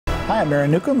Hi, I'm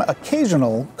Aaron Newcomb,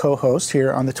 occasional co-host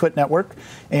here on the Twit Network,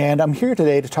 and I'm here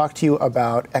today to talk to you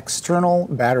about external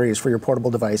batteries for your portable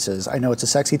devices. I know it's a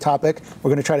sexy topic. We're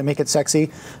going to try to make it sexy.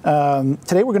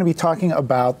 Today we're going to be talking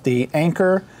about the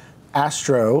Anker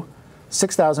Astro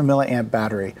 6,000 milliamp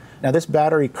battery. Now this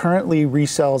battery currently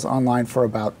resells online for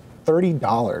about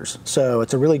 $30, so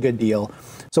it's a really good deal.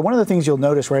 So one of the things you'll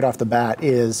notice right off the bat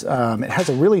is it has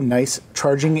a really nice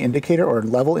charging indicator or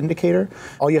level indicator.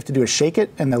 All you have to do is shake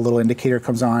it and the little indicator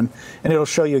comes on and it'll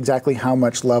show you exactly how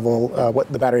much level,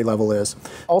 what the battery level is.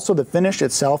 Also the finish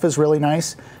itself is really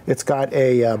nice. It's got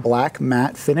a black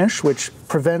matte finish which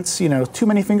prevents, too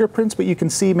many fingerprints, but you can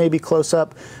see maybe close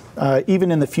up.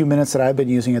 Even in the few minutes that I've been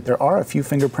using it, there are a few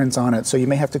fingerprints on it, so you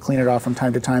may have to clean it off from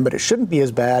time to time, but it shouldn't be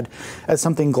as bad as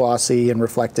something glossy and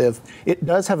reflective. It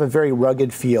does have a very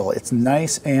rugged feel. It's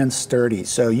nice and sturdy,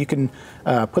 so you can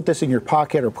put this in your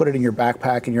pocket or put it in your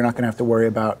backpack, and you're not going to have to worry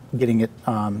about getting it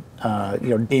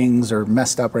dings or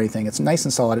messed up or anything. It's nice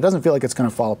and solid. It doesn't feel like it's going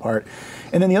to fall apart.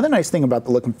 And then the other nice thing about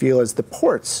the look and feel is the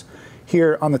ports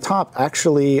here on the top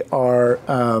actually are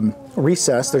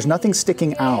recessed. There's nothing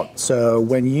sticking out. So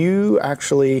when you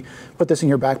actually put this in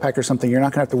your backpack or something, you're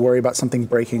not gonna have to worry about something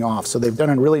breaking off. So they've done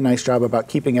a really nice job about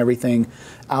keeping everything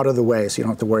out of the way, so you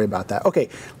don't have to worry about that. Okay,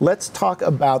 let's talk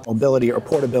about mobility or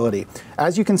portability.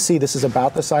 As you can see, this is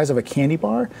about the size of a candy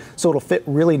bar, so it'll fit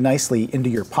really nicely into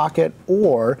your pocket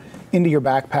or into your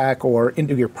backpack or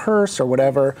into your purse or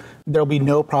whatever. There'll be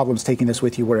no problems taking this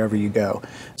with you wherever you go.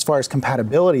 As far as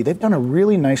compatibility, they've done a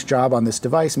really nice job on this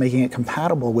device, making it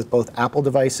compatible with both Apple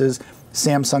devices,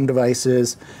 Samsung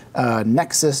devices,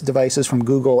 Nexus devices from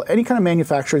Google, any kind of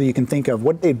manufacturer that you can think of.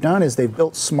 What they've done is they've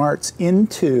built smarts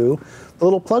into the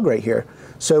little plug right here.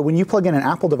 So when you plug in an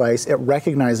Apple device, it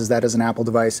recognizes that as an Apple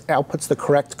device, outputs the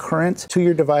correct current to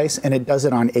your device, and it does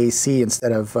it on AC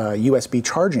instead of USB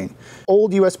charging.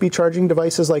 Old USB charging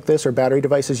devices like this, or battery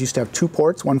devices, used to have two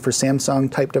ports, one for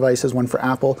Samsung type devices, one for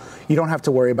Apple. You don't have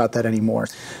to worry about that anymore.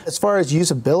 As far as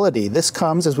usability, this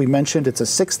comes, as we mentioned, it's a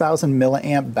 6,000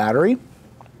 milliamp battery,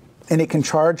 and it can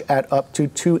charge at up to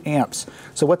 2 amps.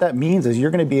 So what that means is you're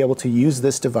going to be able to use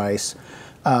this device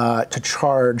to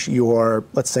charge your,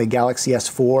 let's say, Galaxy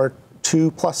S4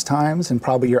 2+ times, and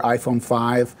probably your iPhone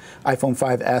 5, iPhone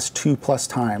 5S 2+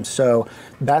 times. So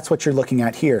that's what you're looking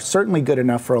at here. Certainly good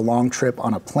enough for a long trip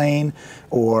on a plane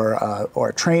or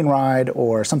a train ride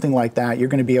or something like that. You're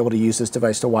going to be able to use this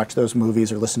device to watch those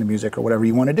movies or listen to music or whatever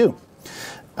you want to do.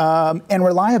 And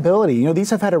reliability, these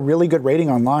have had a really good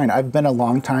rating online. I've been a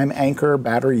long-time Anker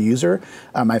battery user.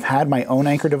 I've had my own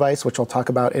Anker device, which I'll talk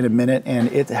about in a minute,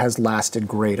 and it has lasted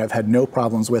great. I've had no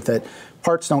problems with it.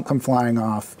 Parts don't come flying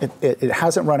off. It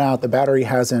hasn't run out. The battery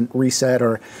hasn't reset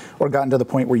or gotten to the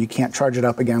point where you can't charge it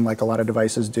up again like a lot of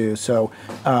devices do. So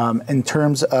in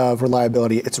terms of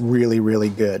reliability, it's really, really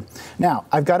good. Now,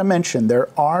 I've got to mention there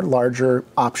are larger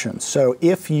options. So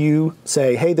if you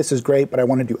say, hey, this is great, but I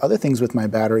want to do other things with my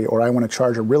battery, or I want to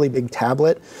charge a really big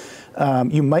tablet,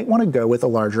 you might want to go with a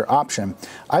larger option.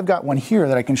 I've got one here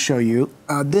that I can show you.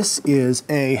 This is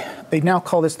they now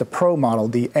call this the Pro model,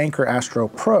 the Anker Astro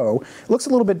Pro. It looks a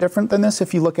little bit different than this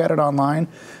if you look at it online,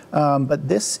 but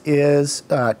this is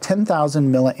a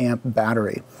 10,000 milliamp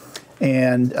battery.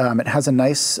 And it has a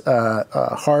nice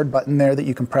hard button there that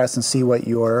you can press and see what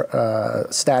your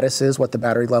status is, what the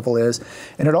battery level is.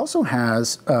 And it also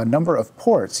has a number of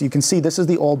ports. You can see this is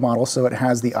the old model, so it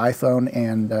has the iPhone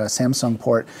and Samsung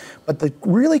port. But the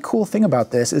really cool thing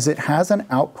about this is it has an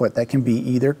output that can be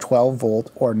either 12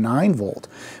 volt or 9 volt.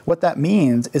 What that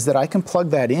means is that I can plug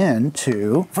that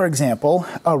into, for example,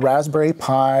 a Raspberry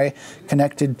Pi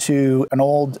connected to an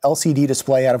old LCD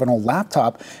display out of an old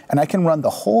laptop, and I can run the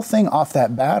whole thing off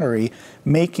that battery,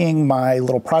 making my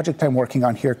little project I'm working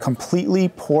on here completely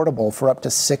portable for up to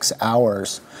 6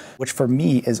 hours, which for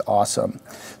me is awesome.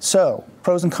 So,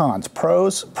 pros and cons.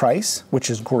 Pros, price, which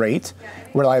is great.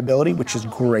 Reliability, which is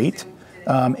great.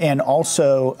 And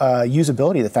also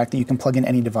usability, the fact that you can plug in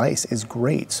any device is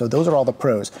great. So those are all the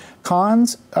pros.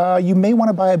 Cons, you may want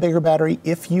to buy a bigger battery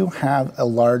if you have a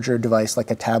larger device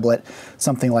like a tablet,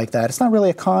 something like that. It's not really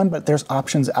a con, but there's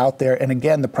options out there. And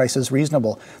again, the price is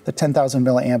reasonable. The 10,000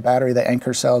 milliamp battery that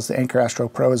Anker sells, the Anker Astro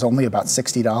Pro, is only about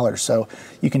 $60. So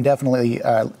you can definitely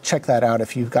check that out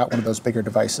if you've got one of those bigger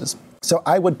devices. So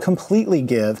I would completely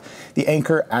give the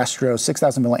Anker Astro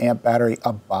 6,000 milliamp battery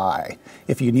a buy.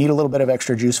 If you need a little bit of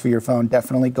extra juice for your phone,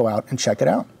 definitely go out and check it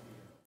out.